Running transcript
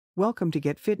Welcome to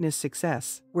Get Fitness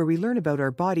Success, where we learn about our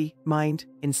body, mind,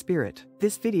 and spirit.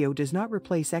 This video does not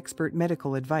replace expert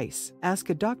medical advice. Ask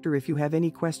a doctor if you have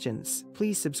any questions.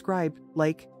 Please subscribe,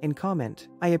 like, and comment.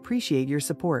 I appreciate your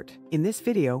support. In this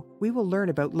video, we will learn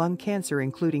about lung cancer,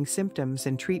 including symptoms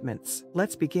and treatments.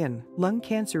 Let's begin. Lung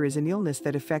cancer is an illness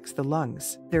that affects the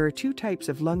lungs. There are two types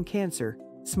of lung cancer: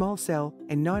 small cell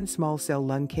and non-small cell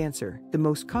lung cancer. The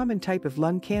most common type of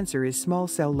lung cancer is small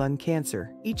cell lung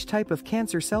cancer. Each type of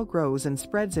cancer cell grows and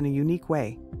spreads in a unique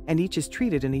way, and each is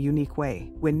treated in a unique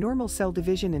way. When normal cell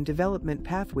division and development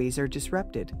pathways are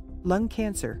disrupted, lung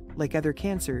cancer, like other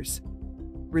cancers,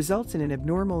 results in an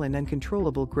abnormal and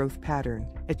uncontrollable growth pattern.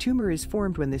 A tumor is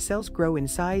formed when the cells grow in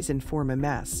size and form a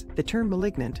mass. The term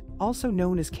malignant, also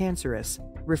known as cancerous,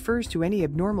 refers to any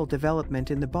abnormal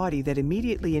development in the body that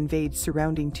immediately invades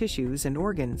surrounding tissues and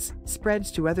organs,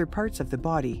 spreads to other parts of the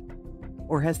body,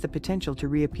 or has the potential to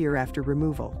reappear after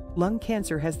removal. Lung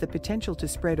cancer has the potential to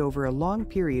spread over a long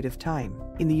period of time.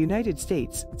 In the United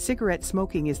States, cigarette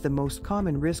smoking is the most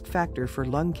common risk factor for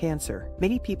lung cancer.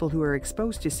 Many people who are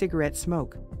exposed to cigarette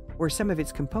smoke, or some of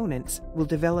its components, will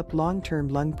develop long-term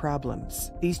lung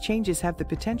problems. These changes have the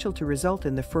potential to result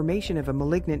in the formation of a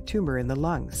malignant tumor in the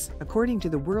lungs. According to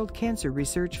the World Cancer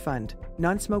Research Fund,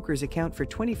 non-smokers account for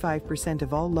 25%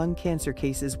 of all lung cancer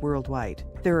cases worldwide.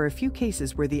 There are a few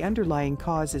cases where the underlying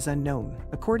cause is unknown.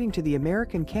 According to the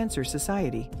American Cancer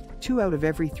Society, 2 out of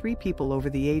every 3 people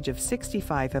over the age of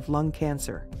 65 have lung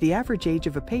cancer. The average age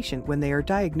of a patient when they are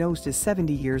diagnosed is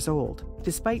 70 years old.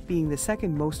 Despite being the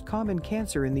second most common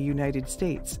cancer in the United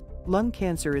States, lung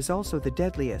cancer is also the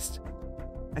deadliest,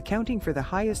 accounting for the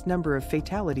highest number of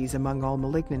fatalities among all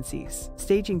malignancies.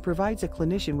 Staging provides a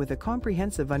clinician with a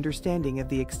comprehensive understanding of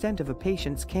the extent of a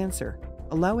patient's cancer,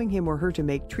 allowing him or her to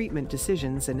make treatment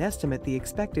decisions and estimate the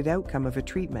expected outcome of a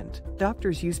treatment.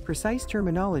 Doctors use precise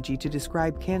terminology to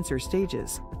describe cancer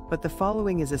stages, but the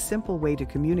following is a simple way to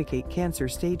communicate cancer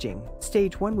staging.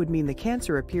 Stage 1 would mean the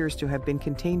cancer appears to have been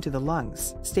contained to the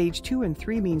lungs. Stage 2 and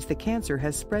 3 means the cancer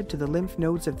has spread to the lymph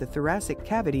nodes of the thoracic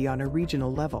cavity on a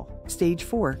regional level. Stage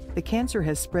 4, the cancer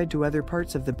has spread to other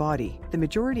parts of the body. The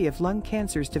majority of lung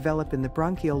cancers develop in the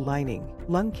bronchial lining.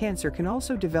 Lung cancer can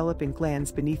also develop in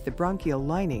glands beneath the bronchial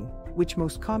lining, which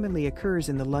most commonly occurs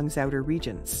in the lung's outer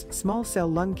regions. Small cell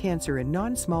lung cancer and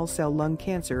non-small cell lung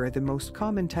cancer are the most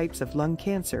common types of lung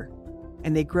cancer,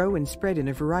 and they grow and spread in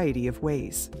a variety of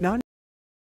ways.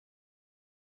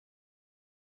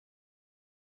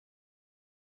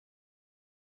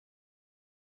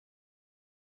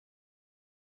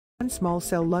 Non-small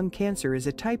cell lung cancer is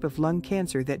a type of lung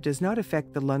cancer that does not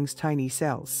affect the lung's tiny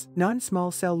cells.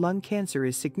 Non-small cell lung cancer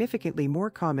is significantly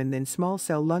more common than small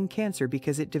cell lung cancer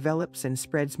because it develops and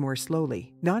spreads more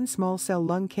slowly. Non-small cell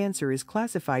lung cancer is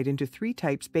classified into 3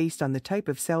 types based on the type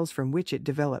of cells from which it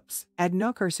develops.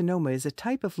 Adenocarcinoma is a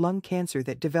type of lung cancer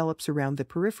that develops around the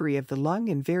periphery of the lung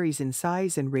and varies in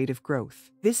size and rate of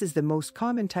growth. This is the most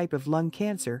common type of lung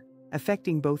cancer,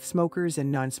 affecting both smokers and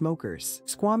non-smokers.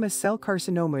 Squamous cell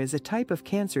carcinoma is a type of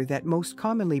cancer that most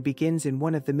commonly begins in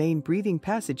one of the main breathing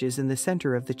passages in the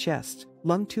center of the chest.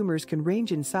 Lung tumors can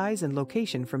range in size and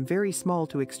location from very small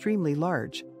to extremely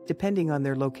large, depending on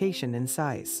their location and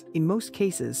size. In most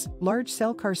cases, large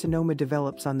cell carcinoma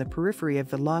develops on the periphery of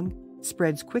the lung,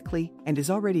 spreads quickly, and is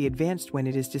already advanced when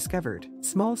it is discovered.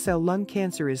 Small cell lung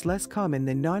cancer is less common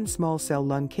than non-small cell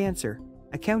lung cancer,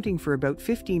 accounting for about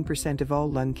 15% of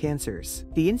all lung cancers.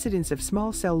 The incidence of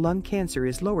small cell lung cancer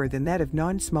is lower than that of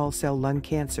non-small cell lung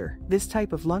cancer. This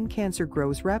type of lung cancer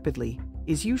grows rapidly,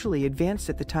 is usually advanced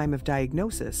at the time of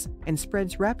diagnosis, and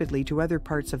spreads rapidly to other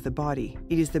parts of the body.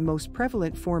 It is the most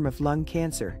prevalent form of lung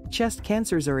cancer. Chest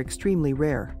cancers are extremely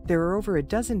rare. There are over a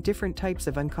dozen different types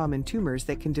of uncommon tumors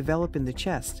that can develop in the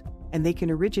chest, and they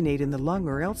can originate in the lung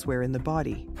or elsewhere in the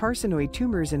body. Carcinoid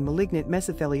tumors and malignant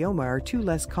mesothelioma are 2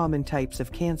 less common types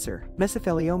of cancer.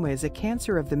 Mesothelioma is a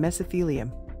cancer of the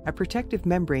mesothelium, a protective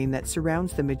membrane that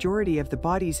surrounds the majority of the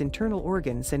body's internal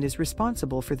organs and is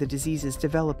responsible for the disease's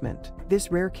development.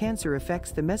 This rare cancer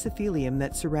affects the mesothelium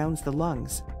that surrounds the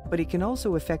lungs, but it can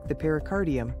also affect the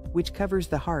pericardium, which covers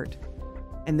the heart,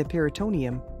 and the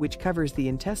peritoneum, which covers the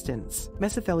intestines.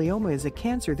 Mesothelioma is a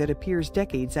cancer that appears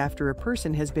decades after a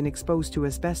person has been exposed to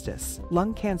asbestos.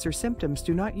 Lung cancer symptoms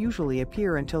do not usually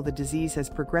appear until the disease has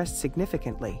progressed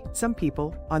significantly. Some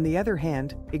people, on the other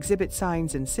hand, exhibit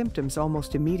signs and symptoms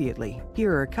almost immediately.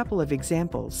 Here are a couple of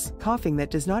examples: coughing that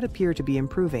does not appear to be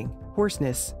improving,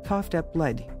 hoarseness, coughed up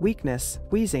blood, weakness,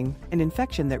 wheezing, an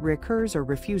infection that recurs or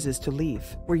refuses to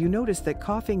leave, or you notice that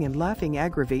coughing and laughing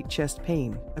aggravate chest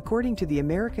pain. According to the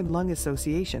American Lung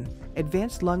Association,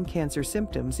 advanced lung cancer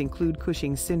symptoms include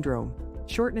Cushing's syndrome,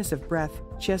 shortness of breath,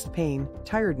 chest pain,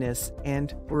 tiredness,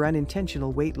 and/or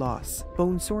unintentional weight loss,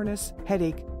 bone soreness,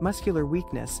 headache, muscular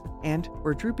weakness,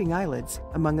 and/or drooping eyelids,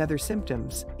 among other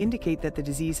symptoms, indicate that the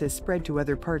disease has spread to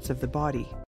other parts of the body.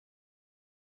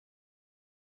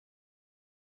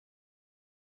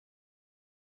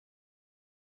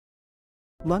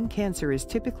 Lung cancer is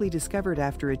typically discovered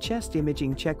after a chest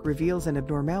imaging check reveals an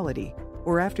abnormality,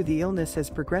 or after the illness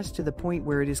has progressed to the point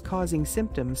where it is causing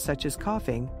symptoms such as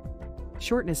coughing,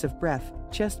 shortness of breath,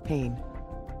 chest pain,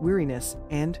 weariness,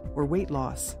 and/or weight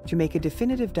loss. To make a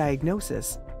definitive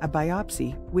diagnosis, a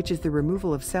biopsy, which is the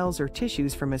removal of cells or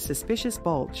tissues from a suspicious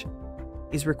bulge,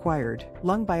 is required.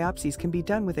 Lung biopsies can be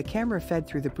done with a camera fed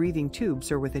through the breathing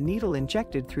tubes or with a needle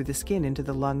injected through the skin into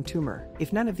the lung tumor.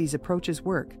 If none of these approaches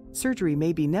work, surgery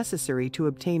may be necessary to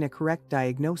obtain a correct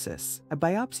diagnosis. A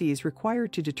biopsy is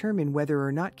required to determine whether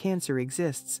or not cancer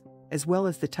exists, as well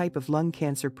as the type of lung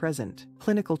cancer present.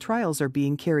 Clinical trials are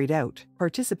being carried out.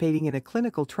 Participating in a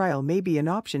clinical trial may be an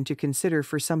option to consider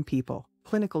for some people.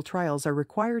 Clinical trials are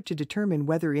required to determine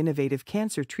whether innovative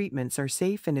cancer treatments are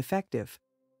safe and effective,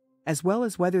 as well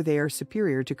as whether they are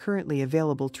superior to currently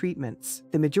available treatments.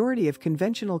 The majority of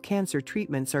conventional cancer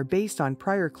treatments are based on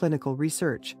prior clinical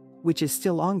research, which is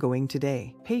still ongoing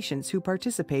today. Patients who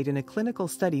participate in a clinical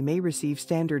study may receive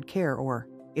standard care or,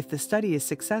 if the study is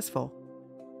successful,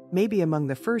 may be among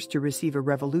the first to receive a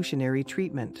revolutionary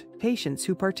treatment. Patients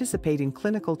who participate in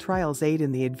clinical trials aid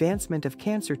in the advancement of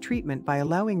cancer treatment by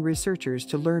allowing researchers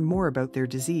to learn more about their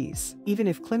disease. Even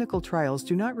if clinical trials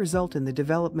do not result in the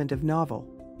development of novel,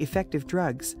 effective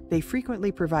drugs, they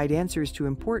frequently provide answers to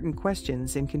important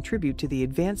questions and contribute to the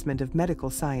advancement of medical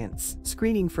science.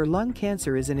 Screening for lung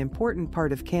cancer is an important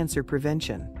part of cancer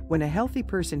prevention. When a healthy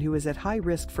person who is at high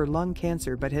risk for lung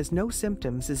cancer but has no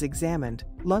symptoms is examined,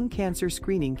 lung cancer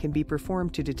screening can be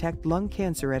performed to detect lung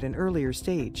cancer at an earlier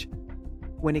stage,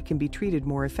 when it can be treated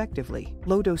more effectively.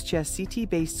 Low-dose chest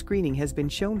CT-based screening has been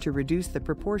shown to reduce the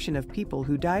proportion of people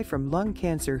who die from lung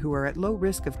cancer who are at low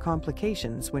risk of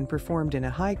complications when performed in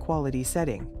a high-quality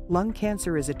setting. Lung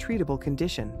cancer is a treatable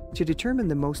condition. To determine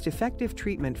the most effective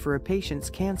treatment for a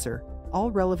patient's cancer, all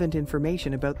relevant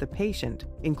information about the patient,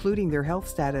 including their health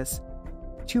status,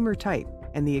 tumor type,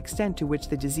 and the extent to which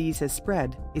the disease has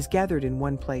spread, is gathered in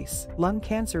one place. Lung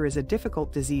cancer is a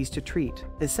difficult disease to treat.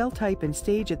 The cell type and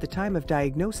stage at the time of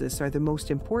diagnosis are the most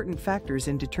important factors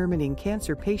in determining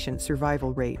cancer patient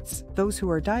survival rates. Those who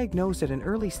are diagnosed at an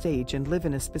early stage and live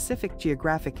in a specific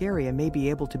geographic area may be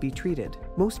able to be treated.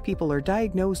 Most people are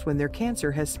diagnosed when their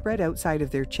cancer has spread outside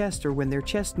of their chest or when their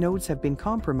chest nodes have been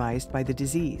compromised by the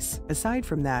disease. Aside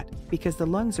from that, because the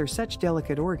lungs are such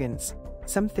delicate organs,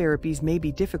 some therapies may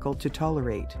be difficult to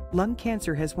tolerate. Lung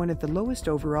cancer has one of the lowest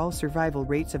overall survival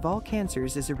rates of all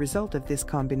cancers as a result of this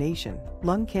combination.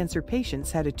 Lung cancer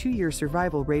patients had a 2-year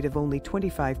survival rate of only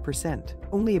 25%.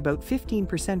 Only about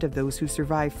 15% of those who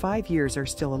survive 5 years are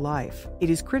still alive. It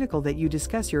is critical that you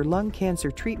discuss your lung cancer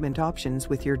treatment options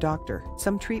with your doctor.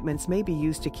 Some treatments may be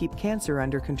used to keep cancer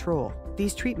under control.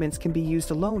 These treatments can be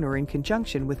used alone or in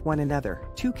conjunction with one another.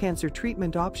 2 cancer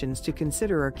treatment options to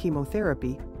consider are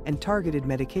chemotherapy and targeted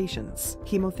medications.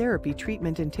 Chemotherapy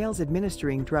treatment entails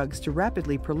administering drugs to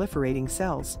rapidly proliferating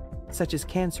cells, such as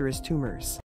cancerous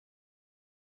tumors.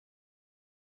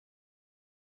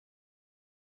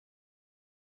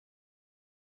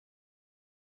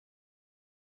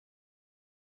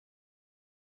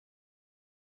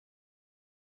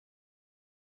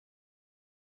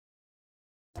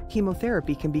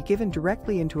 Chemotherapy can be given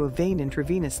directly into a vein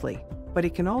intravenously, but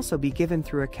it can also be given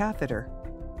through a catheter,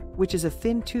 which is a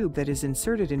thin tube that is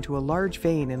inserted into a large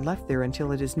vein and left there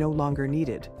until it is no longer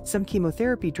needed. Some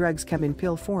chemotherapy drugs come in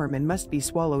pill form and must be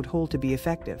swallowed whole to be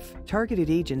effective. Targeted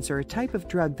agents are a type of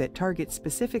drug that targets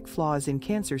specific flaws in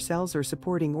cancer cells or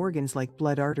supporting organs like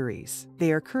blood arteries.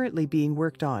 They are currently being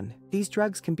worked on. These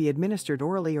drugs can be administered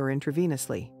orally or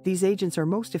intravenously. These agents are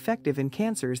most effective in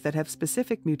cancers that have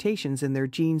specific mutations in their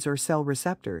genes or cell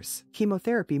receptors.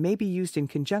 Chemotherapy may be used in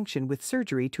conjunction with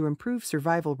surgery to improve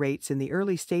survival rates in the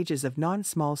early stages of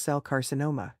non-small cell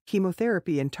carcinoma.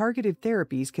 Chemotherapy and targeted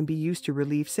therapies can be used to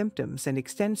relieve symptoms and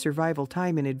extend survival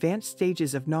time in advanced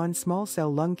stages of non-small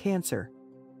cell lung cancer,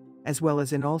 as well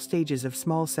as in all stages of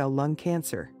small cell lung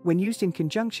cancer. When used in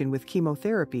conjunction with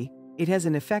chemotherapy, it has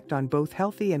an effect on both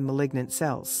healthy and malignant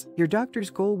cells. Your doctor's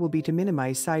goal will be to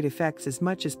minimize side effects as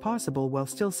much as possible while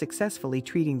still successfully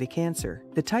treating the cancer.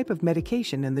 The type of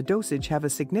medication and the dosage have a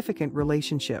significant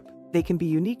relationship. They can be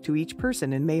unique to each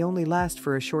person and may only last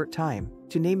for a short time.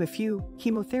 To name a few,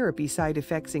 chemotherapy side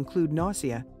effects include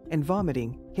nausea and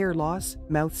vomiting, hair loss,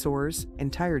 mouth sores,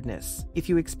 and tiredness. If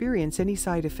you experience any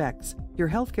side effects, Your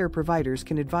healthcare providers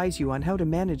can advise you on how to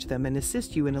manage them and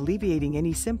assist you in alleviating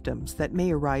any symptoms that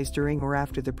may arise during or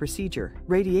after the procedure.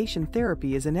 Radiation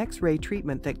therapy is an X-ray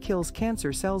treatment that kills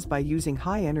cancer cells by using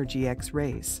high-energy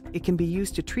X-rays. It can be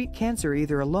used to treat cancer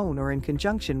either alone or in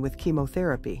conjunction with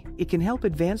chemotherapy. It can help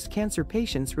advanced cancer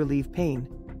patients relieve pain,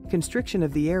 constriction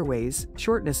of the airways,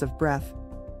 shortness of breath,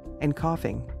 and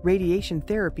coughing. Radiation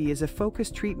therapy is a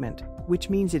focused treatment,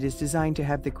 which means it is designed to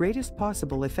have the greatest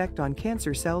possible effect on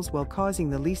cancer cells while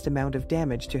causing the least amount of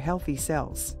damage to healthy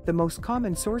cells. The most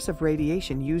common source of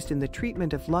radiation used in the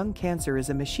treatment of lung cancer is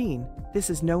a machine. This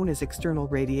is known as external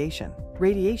radiation.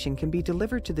 Radiation can be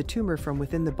delivered to the tumor from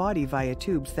within the body via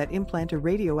tubes that implant a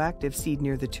radioactive seed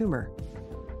near the tumor.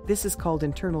 This is called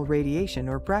internal radiation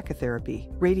or brachytherapy.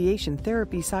 Radiation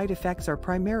therapy side effects are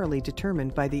primarily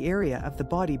determined by the area of the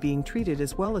body being treated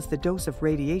as well as the dose of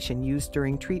radiation used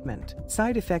during treatment.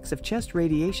 Side effects of chest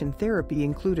radiation therapy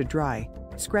include a dry,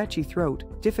 scratchy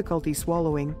throat, difficulty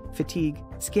swallowing, fatigue,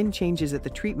 skin changes at the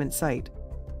treatment site,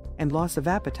 and loss of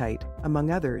appetite,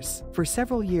 among others. For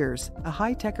several years, a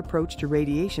high-tech approach to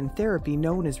radiation therapy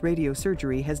known as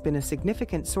radiosurgery has been a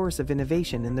significant source of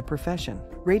innovation in the profession.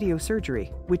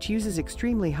 Radiosurgery, which uses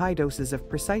extremely high doses of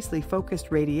precisely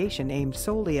focused radiation aimed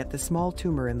solely at the small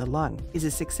tumor in the lung, is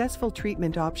a successful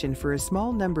treatment option for a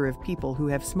small number of people who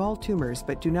have small tumors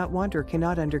but do not want or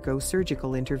cannot undergo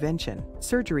surgical intervention.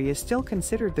 Surgery is still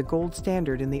considered the gold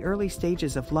standard in the early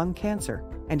stages of lung cancer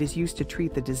and is used to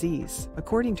treat the disease.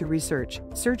 According to research,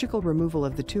 surgical removal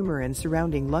of the tumor and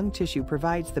surrounding lung tissue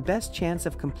provides the best chance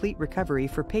of complete recovery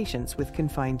for patients with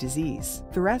confined disease.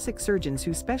 Thoracic surgeons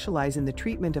who specialize in the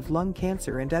treatment of lung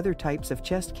cancer and other types of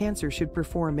chest cancer should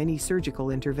perform any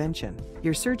surgical intervention.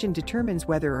 Your surgeon determines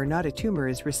whether or not a tumor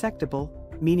is resectable,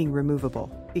 meaning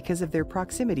removable, because of their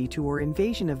proximity to or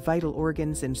invasion of vital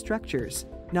organs and structures.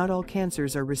 Not all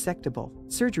cancers are resectable.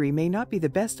 Surgery may not be the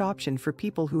best option for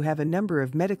people who have a number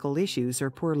of medical issues or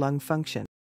poor lung function.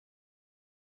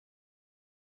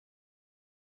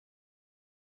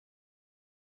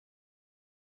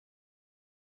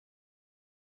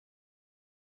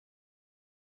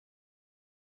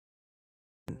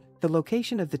 The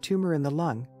location of the tumor in the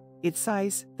lung, its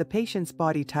size, the patient's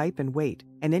body type and weight,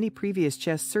 and any previous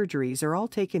chest surgeries are all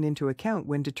taken into account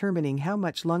when determining how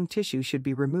much lung tissue should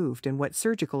be removed and what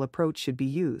surgical approach should be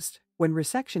used. When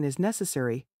resection is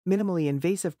necessary, minimally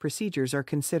invasive procedures are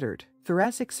considered.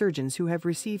 Thoracic surgeons who have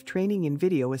received training in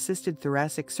video-assisted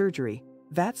thoracic surgery,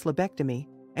 VATS lobectomy,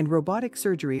 and robotic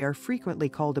surgery are frequently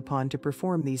called upon to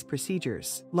perform these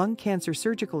procedures. Lung cancer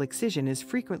surgical excision is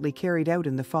frequently carried out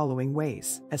in the following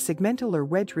ways. A segmental or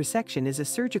wedge resection is a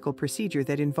surgical procedure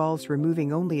that involves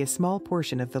removing only a small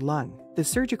portion of the lung. The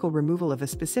surgical removal of a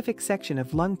specific section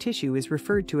of lung tissue is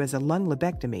referred to as a lung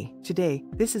lobectomy. Today,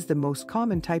 this is the most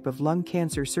common type of lung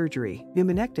cancer surgery.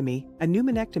 Pneumonectomy. A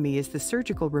pneumonectomy is the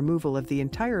surgical removal of the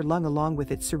entire lung along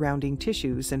with its surrounding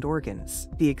tissues and organs.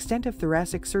 The extent of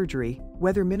thoracic surgery,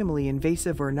 whether minimally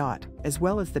invasive or not, as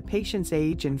well as the patient's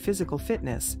age and physical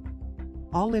fitness,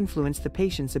 all influence the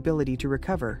patient's ability to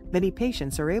recover. Many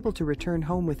patients are able to return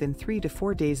home within 3 to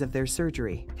 4 days of their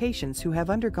surgery. Patients who have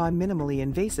undergone minimally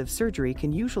invasive surgery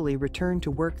can usually return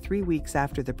to work 3 weeks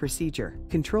after the procedure.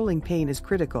 Controlling pain is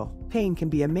critical. Pain can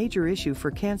be a major issue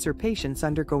for cancer patients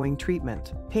undergoing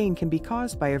treatment. Pain can be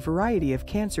caused by a variety of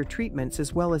cancer treatments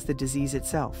as well as the disease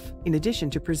itself. In addition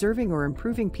to preserving or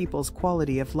improving people's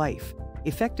quality of life,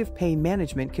 effective pain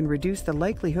management can reduce the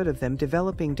likelihood of them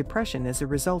developing depression as a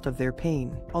result of their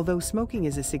pain. Although smoking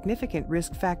is a significant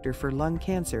risk factor for lung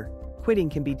cancer,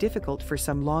 quitting can be difficult for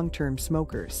some long-term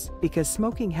smokers. Because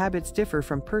smoking habits differ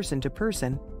from person to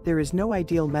person, there is no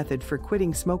ideal method for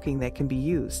quitting smoking that can be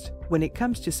used. When it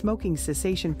comes to smoking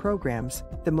cessation programs,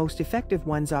 the most effective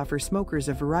ones offer smokers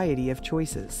a variety of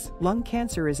choices. Lung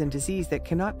cancer is a disease that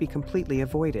cannot be completely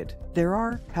avoided. There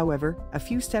are, however, a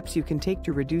few steps you can take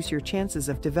to reduce your chances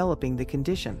of developing the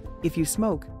condition. If you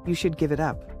smoke, you should give it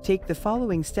up. Take the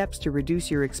following steps to reduce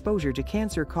your exposure to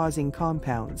cancer-causing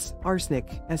compounds: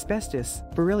 arsenic, asbestos,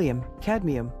 beryllium,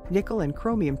 cadmium, nickel and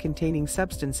chromium-containing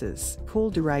substances,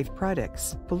 coal-derived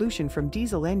products. Pollution from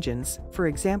diesel engines, for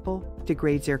example,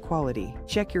 degrades air quality.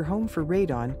 Check your home for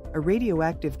radon, a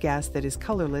radioactive gas that is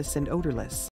colorless and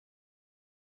odorless.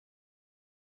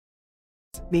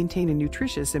 Maintain a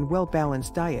nutritious and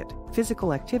well-balanced diet.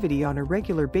 Physical activity on a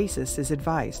regular basis is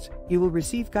advised. You will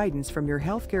receive guidance from your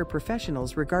healthcare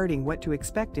professionals regarding what to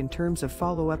expect in terms of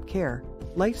follow-up care,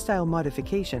 lifestyle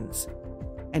modifications,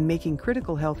 and making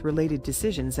critical health-related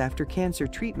decisions after cancer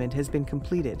treatment has been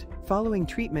completed. Following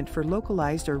treatment for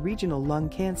localized or regional lung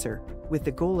cancer, with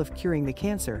the goal of curing the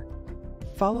cancer,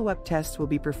 Follow-up tests will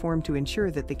be performed to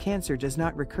ensure that the cancer does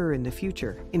not recur in the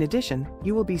future. In addition,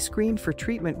 you will be screened for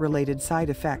treatment-related side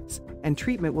effects, and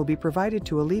treatment will be provided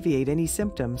to alleviate any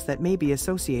symptoms that may be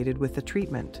associated with the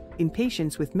treatment. In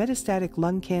patients with metastatic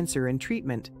lung cancer and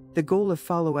treatment, the goal of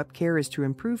follow-up care is to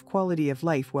improve quality of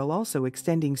life while also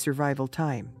extending survival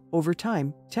time. Over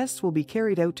time, tests will be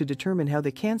carried out to determine how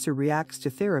the cancer reacts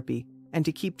to therapy and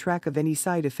to keep track of any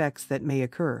side effects that may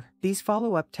occur. These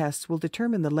follow-up tests will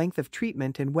determine the length of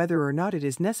treatment and whether or not it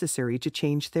is necessary to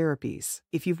change therapies.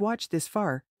 If you've watched this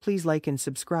far, please like and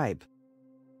subscribe.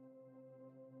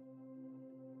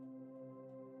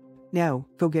 Now,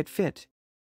 go get fit.